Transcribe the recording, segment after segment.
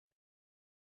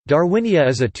Darwinia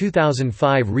is a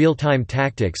 2005 real-time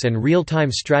tactics and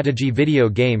real-time strategy video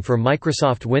game for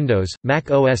Microsoft Windows, Mac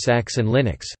OS X and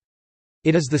Linux.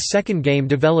 It is the second game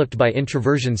developed by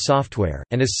Introversion Software,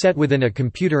 and is set within a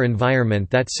computer environment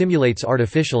that simulates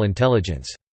artificial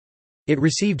intelligence. It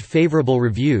received favorable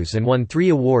reviews and won 3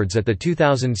 awards at the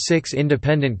 2006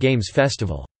 Independent Games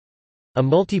Festival. A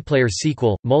multiplayer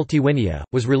sequel, Multiwinia,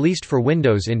 was released for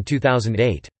Windows in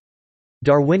 2008.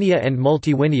 Darwinia and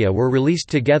Multiwinia were released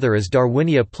together as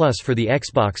Darwinia Plus for the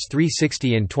Xbox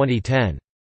 360 in 2010.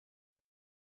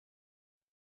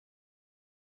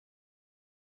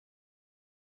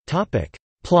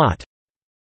 Plot.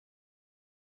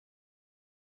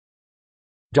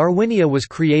 Darwinia was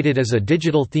created as a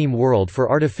digital theme world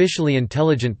for artificially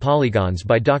intelligent polygons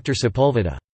by Dr.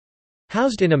 Sepulveda.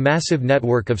 Housed in a massive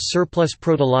network of surplus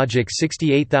Protologic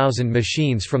 68,000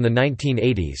 machines from the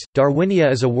 1980s, Darwinia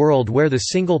is a world where the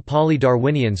single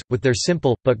poly-Darwinians, with their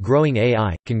simple, but growing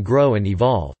AI, can grow and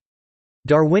evolve.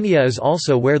 Darwinia is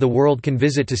also where the world can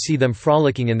visit to see them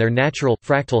frolicking in their natural,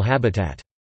 fractal habitat.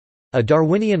 A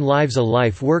Darwinian lives a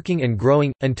life working and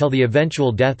growing, until the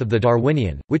eventual death of the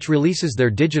Darwinian, which releases their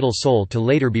digital soul to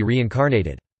later be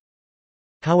reincarnated.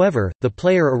 However, the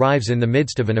player arrives in the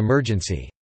midst of an emergency.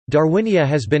 Darwinia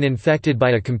has been infected by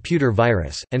a computer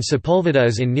virus, and Sepulveda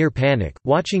is in near panic,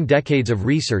 watching decades of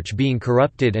research being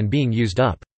corrupted and being used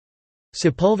up.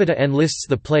 Sepulveda enlists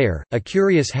the player, a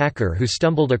curious hacker who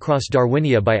stumbled across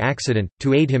Darwinia by accident,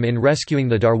 to aid him in rescuing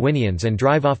the Darwinians and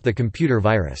drive off the computer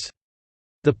virus.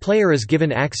 The player is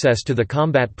given access to the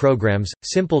combat programs,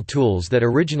 simple tools that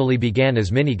originally began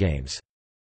as minigames.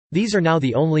 These are now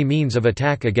the only means of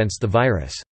attack against the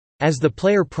virus. As the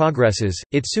player progresses,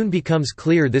 it soon becomes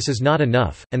clear this is not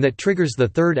enough, and that triggers the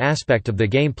third aspect of the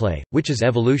gameplay, which is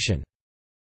evolution.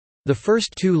 The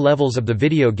first 2 levels of the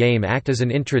video game act as an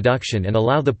introduction and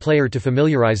allow the player to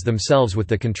familiarize themselves with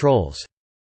the controls.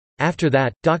 After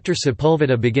that, Dr.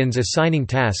 Sepulveda begins assigning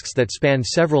tasks that span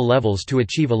several levels to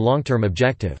achieve a long-term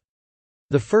objective.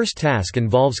 The first task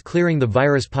involves clearing the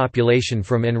virus population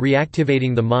from and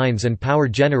reactivating the mines and power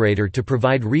generator to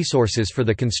provide resources for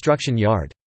the construction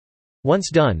yard.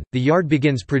 Once done, the yard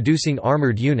begins producing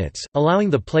armored units, allowing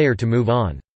the player to move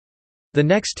on. The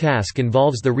next task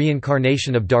involves the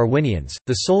reincarnation of Darwinians.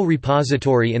 The soul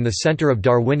repository in the center of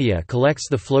Darwinia collects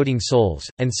the floating souls,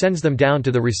 and sends them down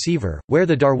to the receiver, where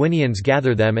the Darwinians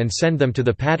gather them and send them to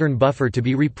the pattern buffer to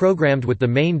be reprogrammed with the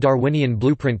main Darwinian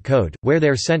blueprint code, where they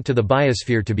are sent to the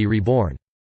biosphere to be reborn.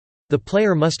 The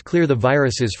player must clear the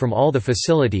viruses from all the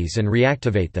facilities and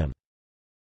reactivate them.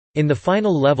 In the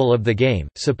final level of the game,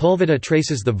 Sepulveda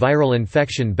traces the viral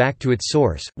infection back to its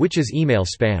source, which is email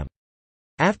spam.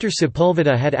 After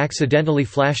Sepulveda had accidentally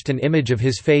flashed an image of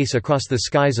his face across the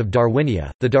skies of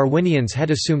Darwinia, the Darwinians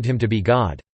had assumed him to be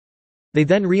God. They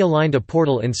then realigned a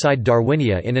portal inside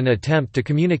Darwinia in an attempt to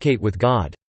communicate with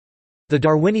God. The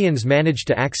Darwinians managed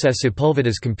to access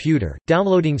Sepulveda's computer,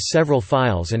 downloading several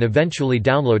files and eventually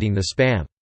downloading the spam.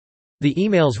 The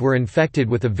emails were infected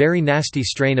with a very nasty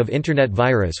strain of Internet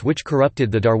virus which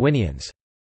corrupted the Darwinians.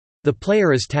 The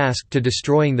player is tasked to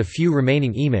destroying the few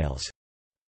remaining emails.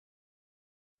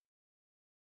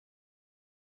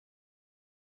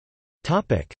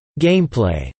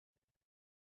 Gameplay.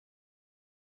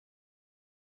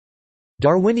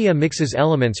 Darwinia mixes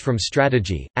elements from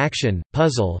strategy, action,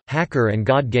 puzzle, hacker and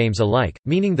god games alike,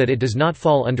 meaning that it does not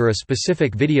fall under a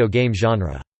specific video game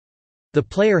genre. The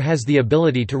player has the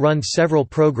ability to run several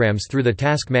programs through the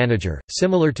task manager,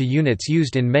 similar to units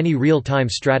used in many real-time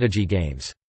strategy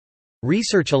games.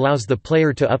 Research allows the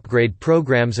player to upgrade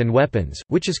programs and weapons,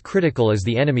 which is critical as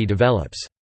the enemy develops.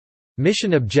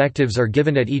 Mission objectives are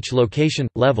given at each location,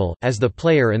 level, as the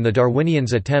player and the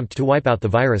Darwinians attempt to wipe out the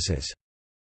viruses.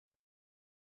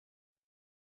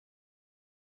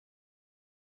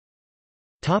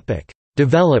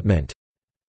 Development.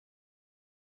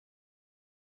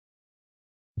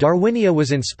 Darwinia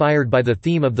was inspired by the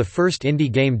theme of the first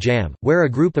indie game Jam, where a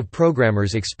group of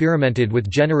programmers experimented with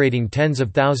generating tens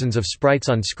of thousands of sprites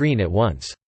on screen at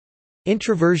once.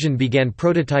 Introversion began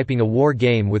prototyping a war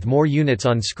game with more units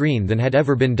on screen than had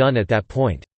ever been done at that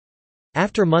point.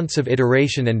 After months of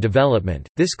iteration and development,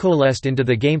 this coalesced into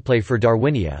the gameplay for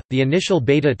Darwinia. The initial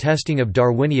beta testing of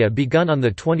Darwinia begun on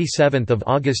the 27th of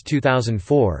August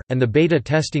 2004, and the beta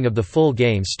testing of the full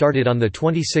game started on the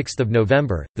 26th of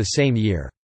November the same year.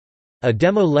 A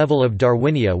demo level of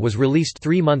Darwinia was released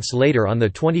 3 months later on the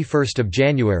 21st of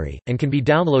January and can be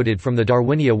downloaded from the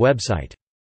Darwinia website.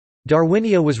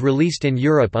 Darwinia was released in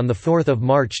Europe on 4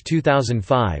 March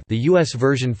 2005. The US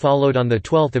version followed on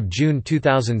 12 June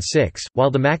 2006,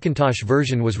 while the Macintosh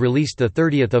version was released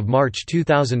 30 March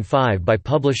 2005 by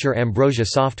publisher Ambrosia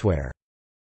Software.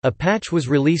 A patch was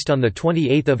released on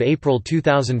 28 April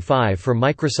 2005 for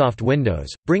Microsoft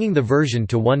Windows, bringing the version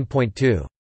to 1.2.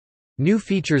 New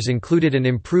features included an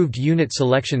improved unit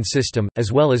selection system,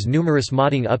 as well as numerous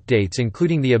modding updates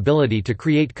including the ability to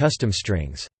create custom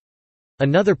strings.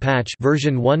 Another patch,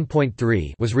 version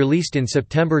 1.3, was released in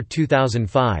September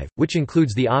 2005, which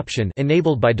includes the option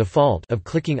enabled by default of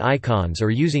clicking icons or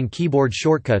using keyboard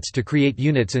shortcuts to create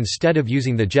units instead of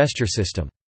using the gesture system.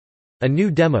 A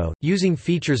new demo, using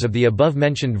features of the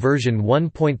above-mentioned version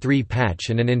 1.3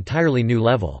 patch and an entirely new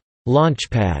level,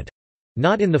 Launchpad,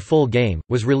 not in the full game,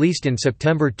 was released in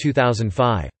September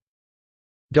 2005.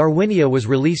 Darwinia was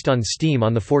released on Steam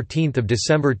on 14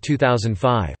 December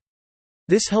 2005.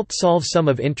 This helped solve some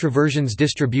of Introversion's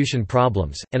distribution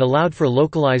problems, and allowed for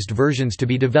localized versions to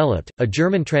be developed. A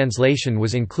German translation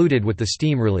was included with the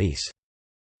Steam release.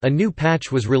 A new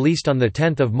patch was released on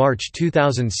 10 March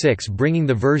 2006, bringing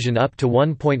the version up to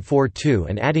 1.42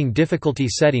 and adding difficulty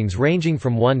settings ranging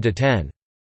from 1 to 10.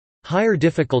 Higher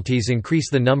difficulties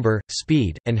increase the number,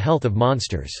 speed, and health of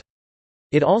monsters.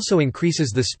 It also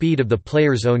increases the speed of the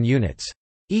player's own units.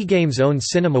 eGames' own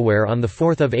Cinemaware on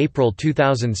 4 April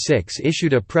 2006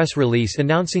 issued a press release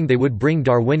announcing they would bring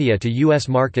Darwinia to U.S.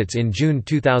 markets in June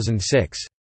 2006.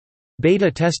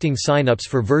 Beta testing signups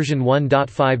for version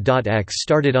 1.5.x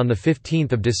started on 15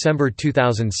 December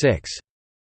 2006.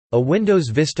 A Windows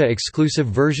Vista exclusive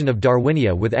version of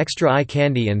Darwinia with extra eye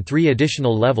candy and 3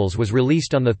 additional levels was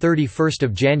released on 31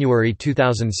 January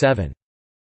 2007.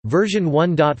 Version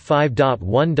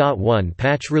 1.5.1.1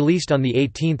 patch released on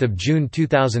 18 June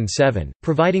 2007,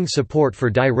 providing support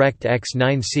for DirectX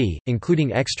 9C,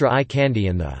 including extra eye candy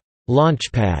and the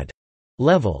Launchpad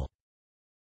level.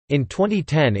 In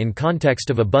 2010, in context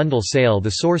of a bundle sale, the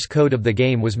source code of the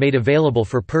game was made available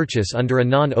for purchase under a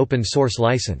non-open source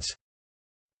license.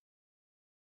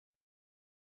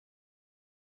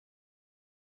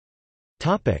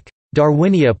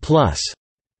 Darwinia Plus.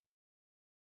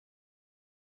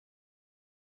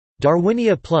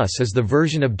 Darwinia Plus is the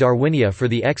version of Darwinia for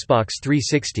the Xbox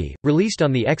 360, released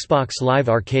on the Xbox Live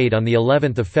Arcade on the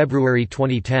 11th of February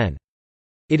 2010.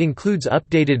 It includes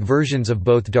updated versions of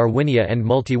both Darwinia and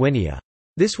Multiwinia.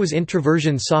 This was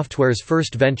Introversion Software's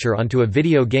first venture onto a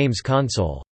video games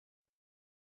console.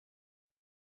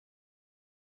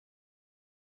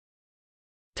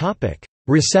 Topic: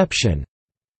 Reception.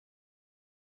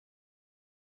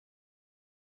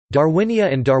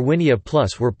 Darwinia and Darwinia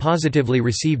Plus were positively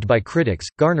received by critics,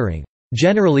 garnering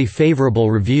generally favorable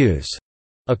reviews,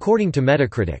 according to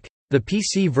Metacritic. The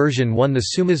PC version won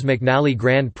the Sumas McNally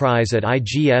Grand Prize at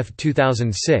IGF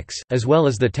 2006, as well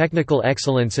as the Technical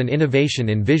Excellence and Innovation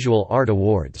in Visual Art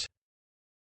Awards.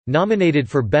 Nominated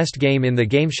for Best Game in the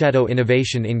GameShadow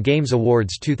Innovation in Games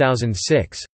Awards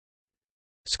 2006.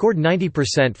 Scored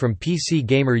 90% from PC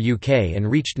Gamer UK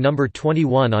and reached number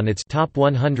 21 on its Top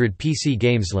 100 PC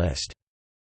Games list.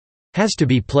 Has to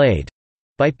be played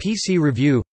by PC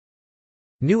Review.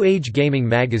 New Age Gaming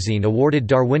magazine awarded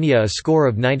Darwinia a score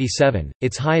of 97,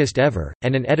 its highest ever,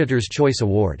 and an Editor's Choice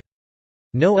Award.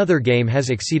 No other game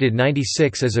has exceeded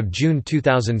 96 as of June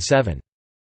 2007.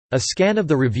 A scan of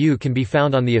the review can be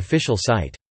found on the official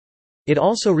site. It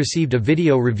also received a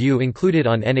video review included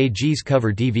on NAG's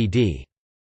cover DVD.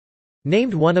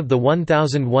 Named one of the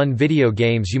 1001 video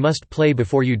games you must play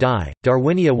before you die,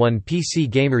 Darwinia won PC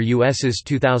Gamer US's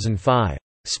 2005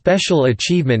 Special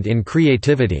Achievement in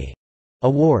Creativity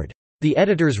award. The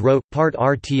editors wrote, part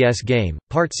RTS game,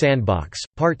 part sandbox,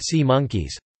 part Sea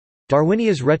Monkeys.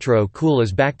 Darwinia's retro cool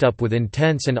is backed up with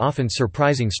intense and often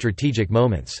surprising strategic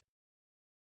moments.